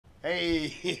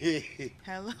Hey.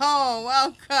 Hello,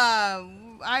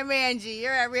 welcome. I'm Angie.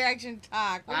 You're at Reaction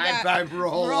Talk. I'm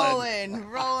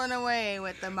rolling away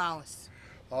with the mouse.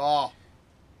 Oh.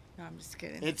 No, I'm just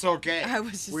kidding. It's okay. I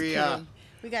was just kidding.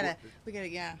 We gotta,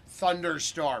 yeah.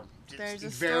 Thunderstorm. There's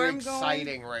it's a very storm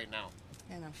exciting right now.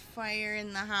 And a fire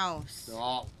in the house.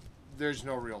 Oh, there's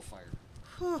no real fire.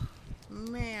 Whew,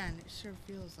 man, it sure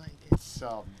feels like it. It's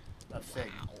a thing.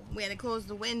 Wow. We had to close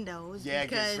the windows because it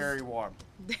gets very warm.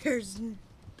 There's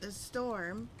a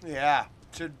storm. Yeah.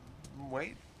 Should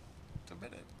wait a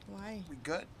minute. Why? We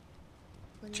good?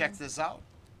 Check this out.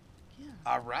 Yeah.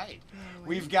 All right.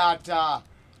 We've got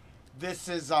this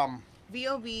is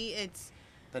VoB. It's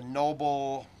the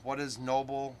Nobel. What is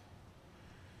Nobel?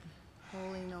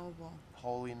 Holy Nobel.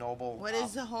 Holy Nobel. What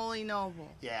is the Holy Nobel?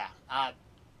 Yeah.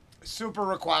 Super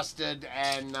requested,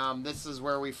 and this is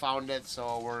where we found it,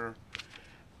 so we're...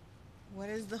 What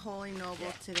is the Holy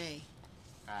Nobel today?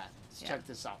 Let's check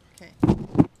this out. Okay.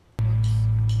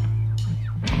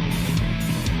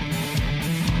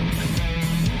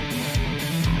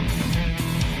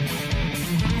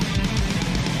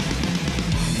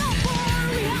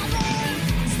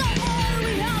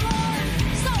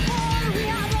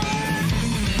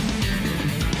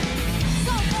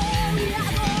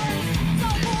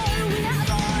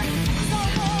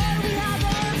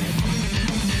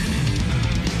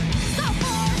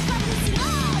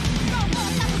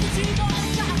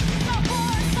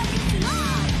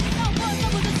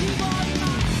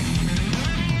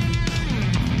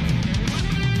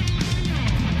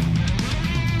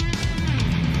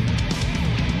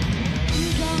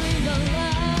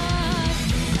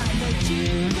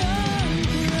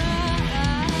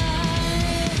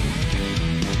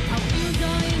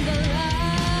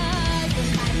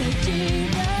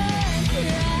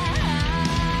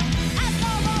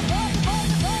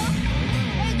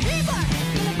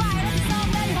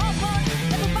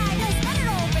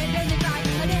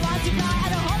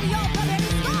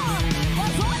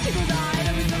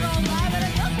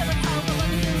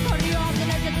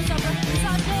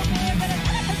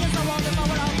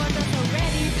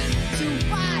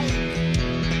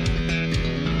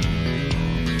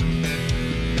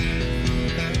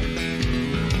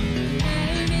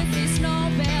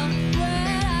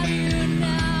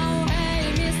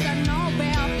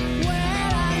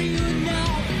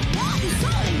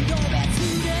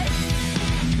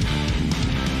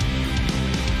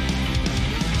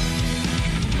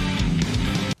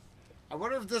 I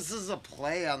wonder if this is a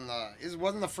play on the...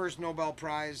 Wasn't the first Nobel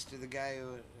Prize to the guy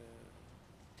who...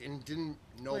 Didn't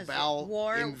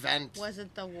Nobel invent... Was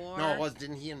it the war? No, it was.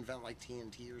 Didn't he invent like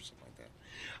TNT or something like that?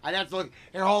 I'd have to look...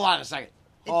 Here, hold on a second.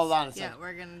 Hold on a second. Yeah,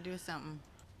 we're going to do something.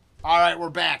 All right, we're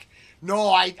back. No,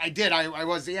 I did. I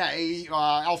was... Yeah,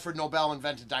 Alfred Nobel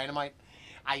invented dynamite.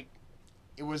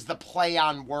 It was the play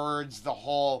on words, the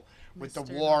whole... With Mr.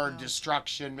 the war, Nobel.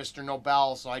 Destruction, Mr.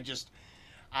 Nobel. So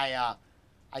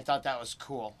I thought that was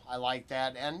cool. I like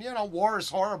that. And, you know, war is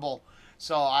horrible.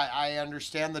 So I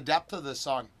understand the depth of this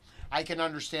song. I can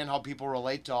understand how people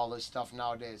relate to all this stuff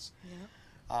nowadays.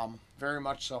 Yep. Very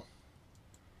much so.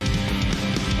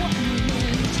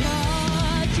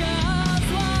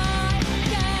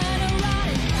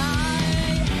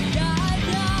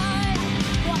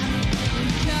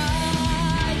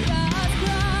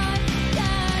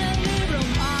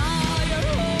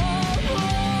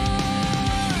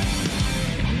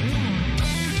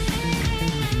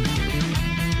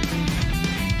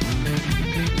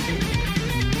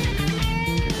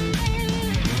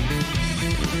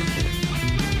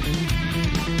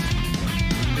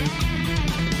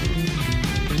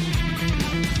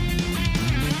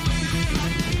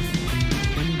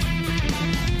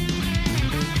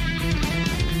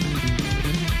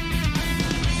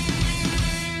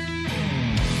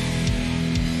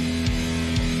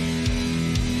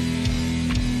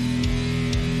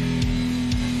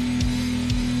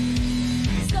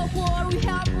 Stop war, we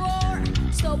had war.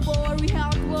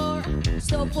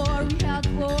 Stop war, we had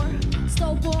war.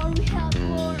 Stop war, we had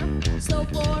war.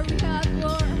 Stop war, we had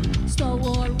war. Stop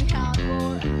war, we had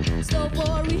war. Stop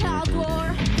war, we had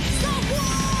war. Stop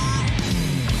war!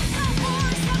 Stop war,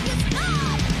 stop it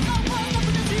tonight. Stop war, stop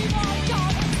the dream of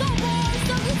God. Stop war,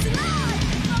 stop it tonight.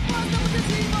 Stop war, stop the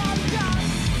dream of God.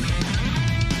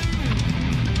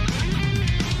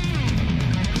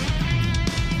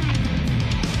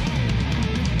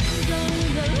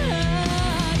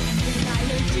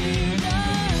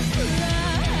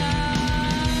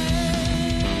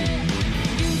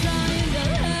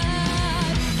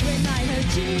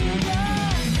 Children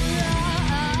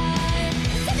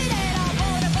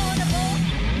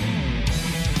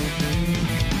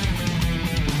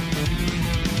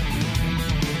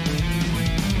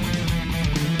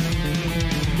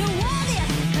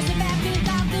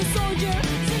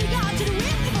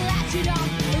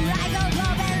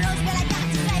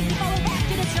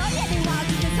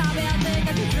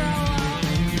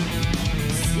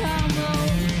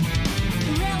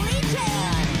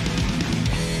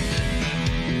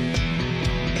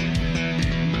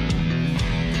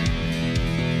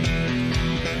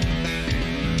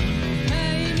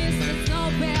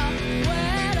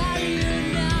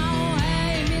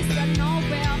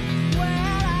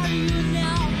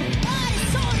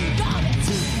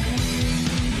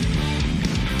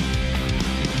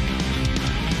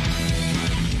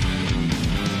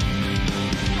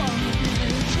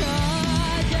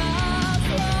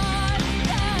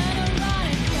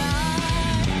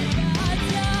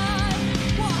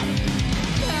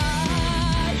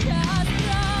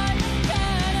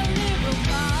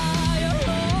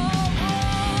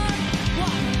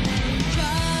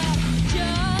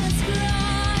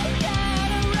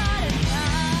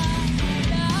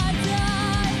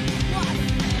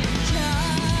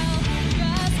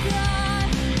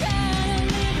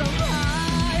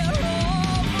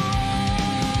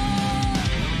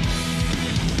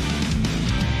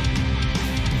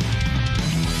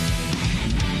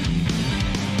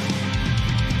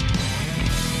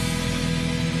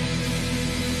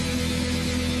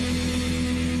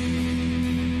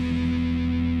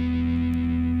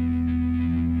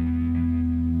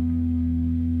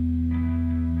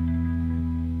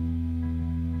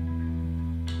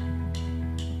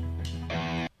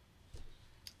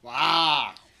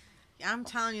I'm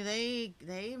telling you,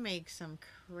 they make some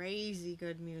crazy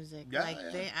good music. Yeah, like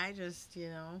yeah. I just,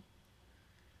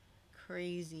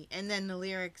 crazy. And then the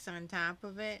lyrics on top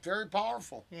of it. Very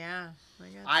powerful. Yeah.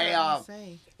 I got something to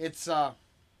say. It's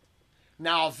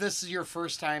now if this is your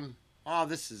first time,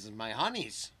 this is my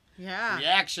honeys Yeah.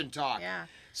 reaction talk. Yeah.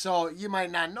 So you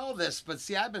might not know this, but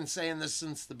see, I've been saying this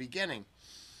since the beginning.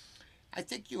 I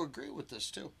think you agree with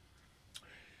this too.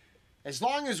 As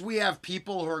long as we have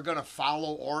people who are going to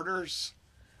follow orders,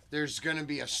 there's going to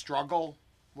be a struggle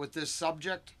with this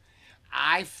subject.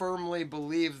 I firmly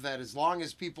believe that as long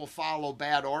as people follow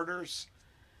bad orders,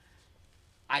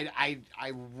 I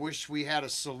wish we had a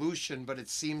solution, but it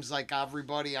seems like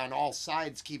everybody on all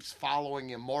sides keeps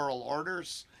following immoral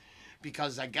orders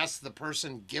because I guess the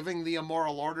person giving the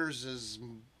immoral orders is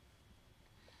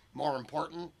more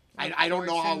important. I don't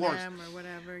know how it works. Or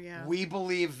whatever, yeah. We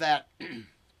believe that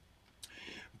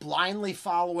blindly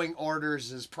following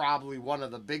orders is probably one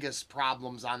of the biggest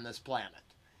problems on this planet.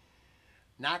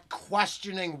 Not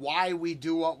questioning why we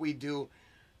do what we do,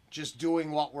 just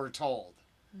doing what we're told.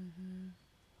 Mm-hmm.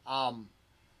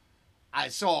 I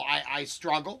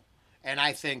struggle, and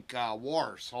I think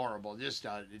war's horrible, just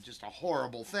a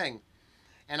horrible thing,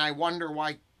 and I wonder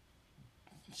why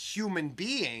human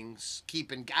beings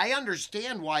I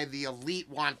understand why the elite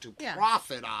want to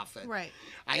profit off it. Right.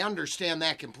 I understand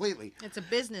that completely. It's a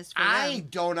business for I them.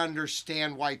 don't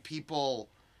understand why people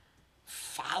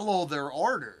follow their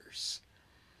orders.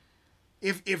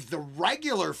 If the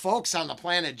regular folks on the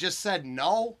planet just said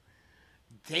no,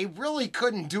 they really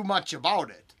couldn't do much about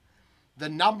it. The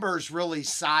numbers really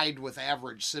side with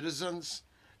average citizens,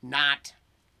 not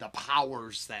the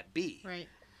powers that be. Right.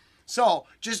 So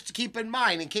just to keep in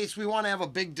mind, in case we want to have a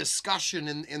big discussion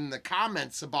in the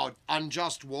comments about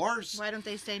unjust wars. Why don't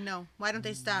they say no? Why don't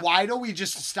they stop? Why don't we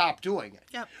just stop doing it?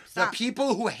 Yep. Stop. The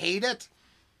people who hate it,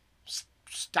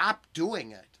 stop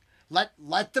doing it.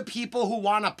 Let the people who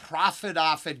want to profit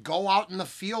off it go out in the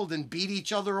field and beat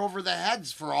each other over the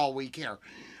heads for all we care.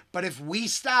 But if we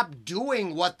stop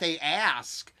doing what they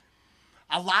ask,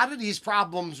 a lot of these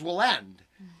problems will end.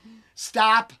 Mm-hmm.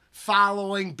 Stop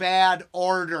following bad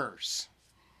orders.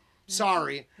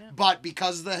 Sorry, but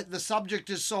because the subject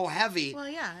is so heavy. Well,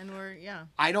 yeah, and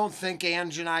I don't think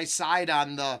Ange and I side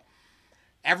on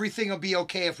everything will be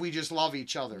okay if we just love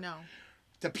each other. No.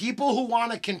 The people who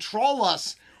want to control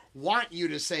us want you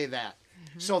to say that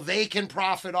so they can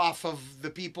profit off of the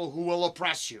people who will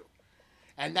oppress you.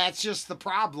 And that's just the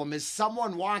problem, is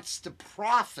someone wants to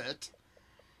profit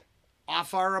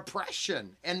off our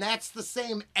oppression. And that's the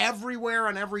same everywhere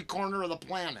on every corner of the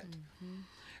planet. Mm-hmm.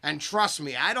 And trust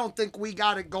me, I don't think we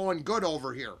got it going good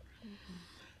over here. Mm-hmm.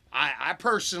 I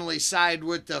personally side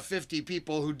with the 50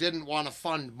 people who didn't want to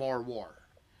fund more war.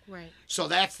 Right. So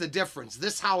that's the difference.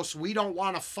 This house, we don't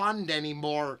want to fund any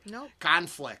more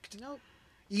conflict. Nope.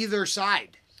 Either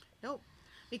side. Nope.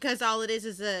 Because all it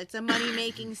is it's a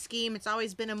money-making scheme. It's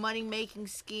always been a money-making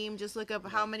scheme. Just look up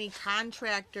how many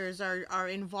contractors are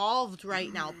involved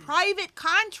right now. Private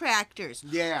contractors.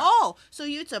 Yeah. Oh, so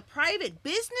it's a private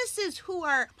businesses who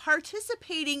are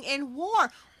participating in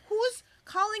war. Who's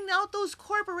calling out those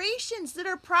corporations that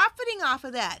are profiting off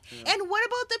of that? Yeah. And what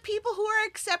about the people who are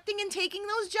accepting and taking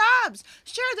those jobs?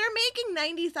 Sure, they're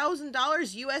making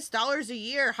 $90,000 US dollars a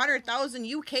year, 100,000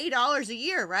 UK dollars a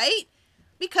year, right?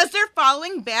 Because they're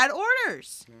following bad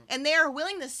orders. Yeah. And they are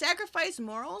willing to sacrifice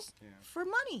morals for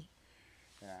money.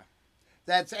 Yeah.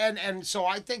 That's and so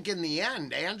I think in the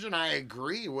end, Ange and I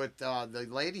agree with the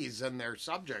ladies and their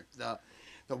subject.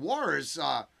 The war is,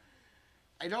 I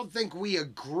don't think we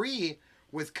agree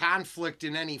with conflict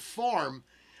in any form.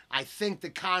 I think the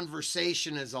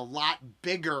conversation is a lot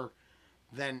bigger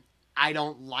than I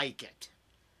don't like it.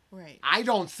 Right. I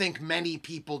don't think many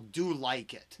people do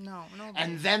like it. No.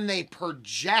 And then they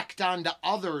project onto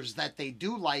others that they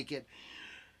do like it.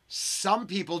 Some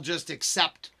people just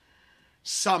accept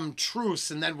some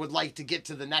truce and then would like to get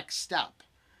to the next step.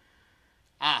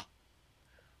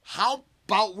 How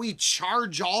about we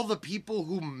charge all the people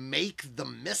who make the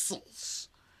missiles?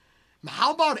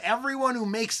 How about everyone who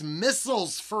makes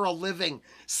missiles for a living?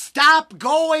 Stop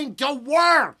going to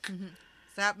work.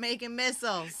 Stop making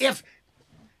missiles.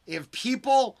 If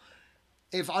people,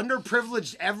 if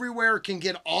underprivileged everywhere can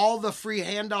get all the free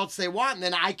handouts they want,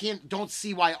 then don't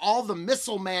see why all the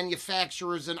missile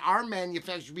manufacturers and our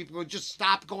manufacturing people would just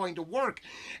stop going to work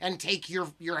and take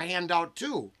your handout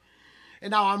too. And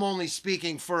now I'm only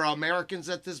speaking for Americans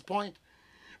at this point.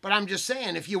 But I'm just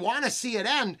saying, if you want to see it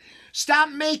end, stop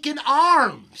making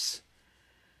arms.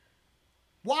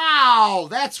 Wow,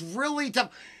 that's really tough.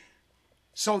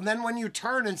 So then when you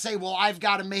turn and say, well, I've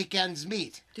got to make ends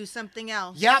meet. Do something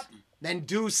else. Yep. Then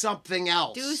do something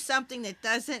else. Do something that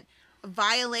doesn't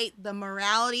violate the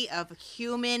morality of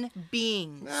human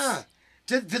beings.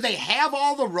 Do they have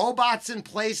all the robots in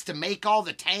place to make all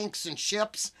the tanks and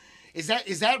ships? Is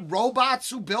that robots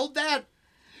who build that?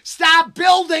 Stop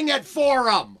building it for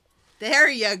them. There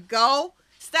you go.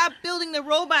 Stop building the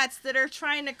robots that are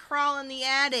trying to crawl in the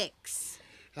attics.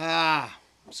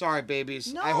 Sorry,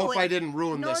 babies. No, I hope I didn't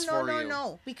ruin this for you.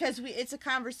 No. Because it's a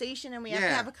conversation and we have to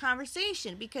have a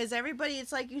conversation. Because everybody,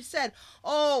 it's like you said,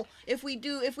 oh, if we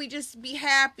just be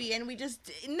happy and we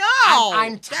just... No!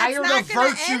 I'm tired of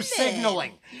virtue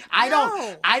signaling. I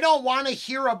don't want to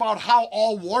hear about how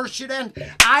all war should end.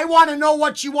 I want to know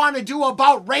what you want to do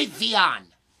about Raytheon.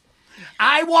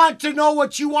 I want to know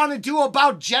what you want to do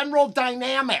about General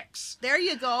Dynamics. There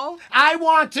you go. I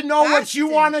want to know what you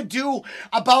want to do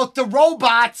about the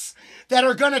robots that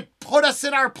are going to put us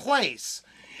in our place.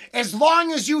 As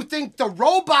long as you think the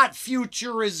robot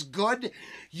future is good,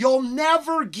 you'll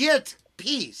never get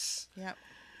peace. Yep.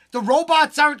 The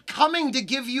robots aren't coming to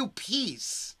give you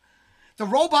peace. The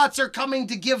robots are coming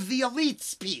to give the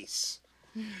elites peace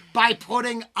by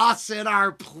putting us in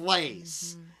our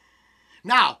place.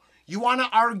 Now, you want to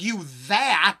argue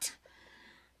that?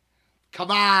 Come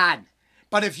on.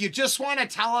 But if you just want to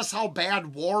tell us how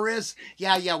bad war is,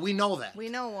 yeah, we know that. We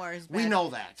know war is bad. We know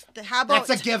that. How about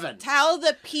that's a given. Tell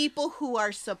the people who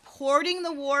are supporting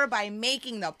the war by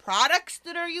making the products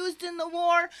that are used in the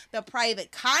war, the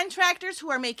private contractors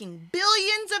who are making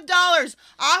billions of dollars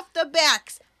off the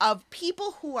backs of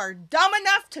people who are dumb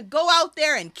enough to go out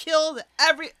there and kill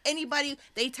anybody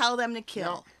they tell them to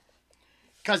kill.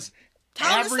 Because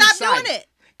tell them to stop doing it.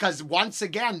 Because once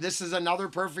again, this is another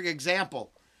perfect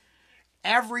example.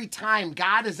 Every time,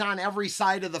 God is on every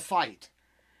side of the fight.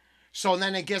 So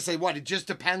then I guess it just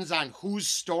depends on whose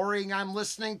story I'm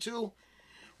listening to.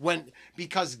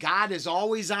 Because God is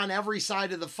always on every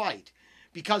side of the fight.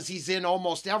 Because he's in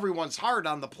almost everyone's heart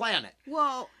on the planet.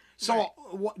 Well, so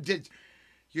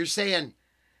you're saying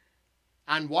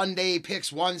on one day he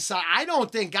picks one side? I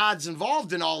don't think God's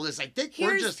involved in all this. I think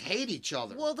we just hate each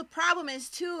other. Well, the problem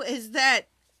is that,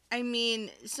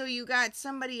 so you got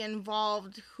somebody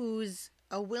involved who's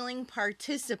a willing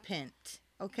participant,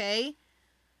 okay?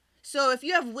 So if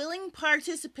you have willing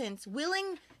participants,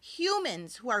 willing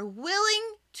humans who are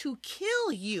willing to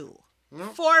kill you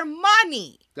for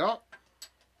money,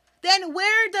 then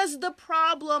where does the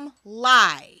problem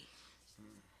lie?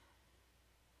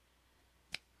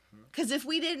 Because if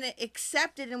we didn't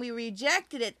accept it and we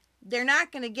rejected it, they're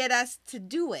not going to get us to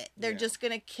do it. They're just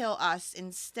going to kill us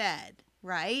instead.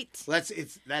 Right?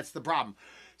 That's the problem.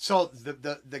 So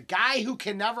the guy who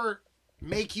can never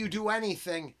make you do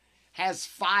anything has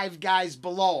 5 guys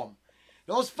below him.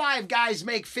 Those 5 guys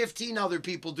make 15 other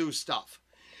people do stuff.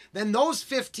 Then those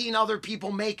 15 other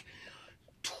people make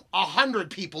 100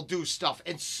 people do stuff,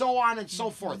 and so on and so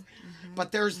forth.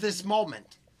 But there's this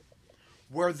moment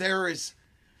where there is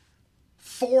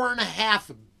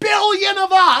 4.5 billion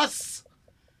of us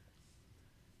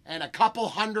and a couple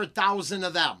 100,000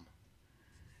 of them.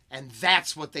 And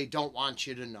that's what they don't want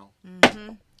you to know.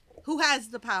 Who has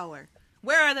the power?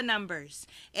 Where are the numbers?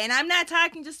 And I'm not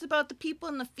talking just about the people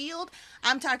in the field.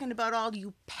 I'm talking about all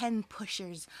you pen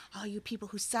pushers, all you people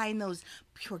who sign those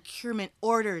procurement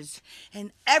orders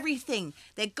and everything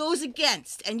that goes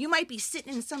against. And you might be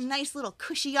sitting in some nice little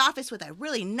cushy office with a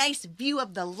really nice view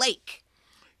of the lake.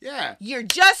 Yeah. You're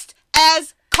just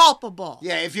as culpable.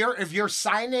 Yeah, if you're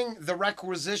signing the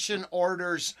requisition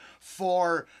orders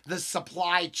for the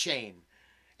supply chain,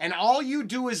 and all you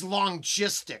do is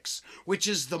logistics, which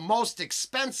is the most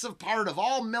expensive part of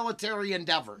all military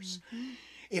endeavors.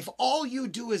 If all you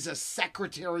do is a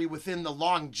secretary within the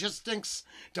logistics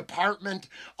department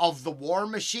of the war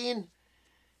machine,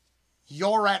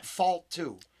 you're at fault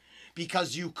too.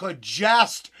 Because you could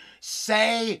just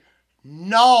say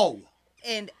no.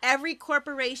 And every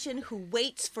corporation who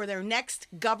waits for their next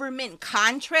government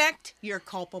contract, you're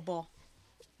culpable.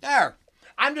 There.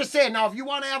 I'm just saying, now, if you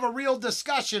want to have a real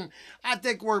discussion, I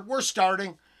think we're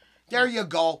starting. There you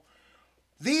go.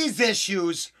 These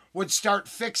issues would start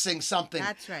fixing something.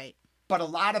 That's right. But a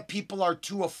lot of people are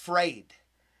too afraid.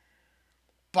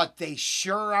 But they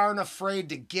sure aren't afraid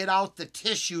to get out the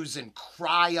tissues and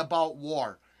cry about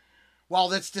war. Well,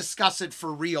 let's discuss it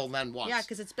for real then once. Yeah,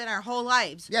 because it's been our whole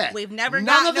lives. Yeah. We've never None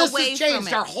gotten of this away has changed from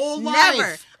it. our whole life.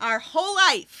 Never. Our whole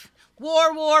life.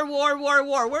 War, war, war, war,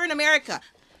 war. We're in America.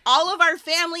 All of our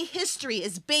family history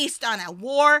is based on a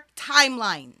war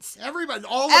timelines. Everybody,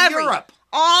 all of Europe.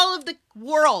 All of the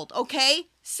world, okay?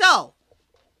 So,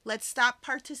 Let's stop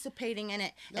participating in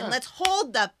it. Yeah. And let's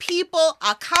hold the people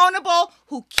accountable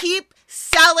who keep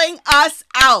selling us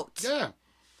out. Yeah.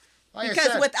 Like I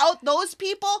Because said, without those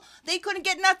people, they couldn't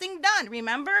get nothing done.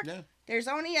 Remember? Yeah. There's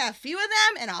only a few of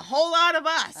them and a whole lot of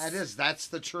us. that's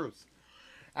the truth.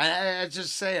 I'm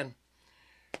just saying.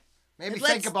 Maybe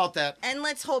Let's- think about that. And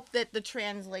let's hope that the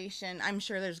translation, I'm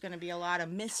sure there's going to be a lot of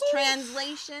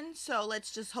mistranslation. So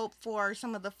let's just hope for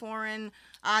some of the foreign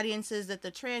audiences that the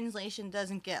translation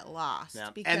doesn't get lost. Yeah.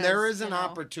 Because, And there is you an know,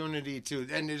 opportunity to,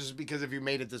 and just because if you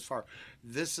made it this far,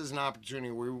 this is an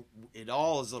opportunity where it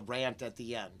all is a rant at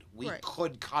the end. We Right.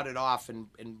 could cut it off and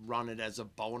run it as a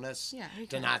bonus Yeah, we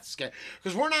to can. not scare,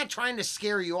 because we're not trying to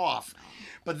scare you off.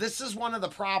 But this is one of the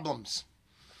problems.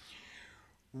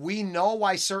 We know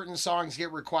why certain songs get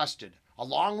requested.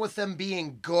 Along with them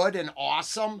being good and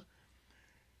awesome,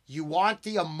 you want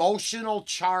the emotional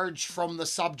charge from the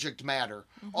subject matter.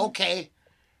 Okay,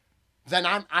 then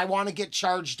I want to get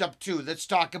charged up too. Let's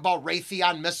talk about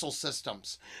Raytheon missile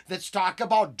systems. Let's talk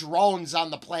about drones on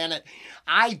the planet.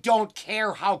 I don't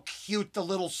care how cute the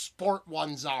little sport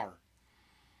ones are.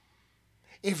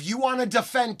 If you want to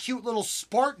defend cute little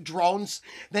sport drones,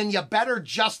 then you better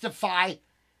justify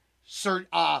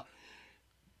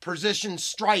precision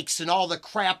strikes and all the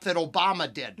crap that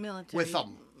Obama did Military. with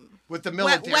them, with the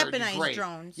military. weaponized Great.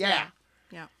 drones. Yeah.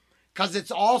 Yeah. Because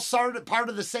it's all part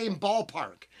of the same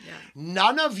ballpark. Yeah.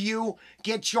 None of you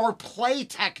get your play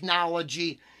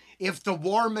technology if the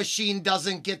war machine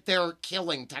doesn't get their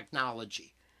killing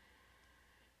technology.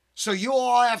 So you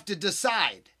all have to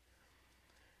decide.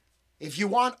 If you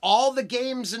want all the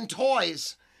games and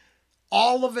toys,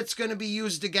 all of it's going to be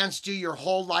used against you your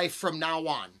whole life from now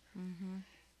on. Mm-hmm.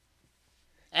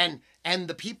 And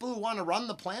the people who want to run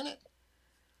the planet,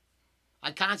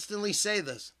 I constantly say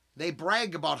this. They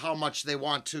brag about how much they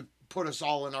want to put us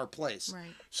all in our place.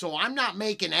 Right. So I'm not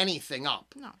making anything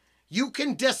up. No. You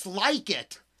can dislike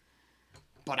it,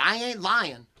 but I ain't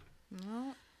lying.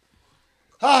 No.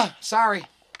 Ah, sorry.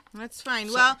 That's fine.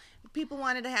 So- Well, people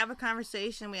wanted to have a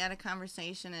conversation. We had a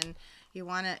conversation, and Yep.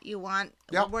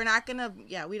 we're not going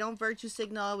to, we don't virtue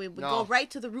signal. We No. go right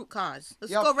to the root cause.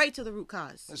 Let's Yep. go right to the root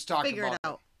cause. Let's talk Figure about it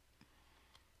out.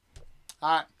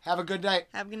 All right. Have a good day.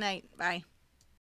 Have a good night. Bye.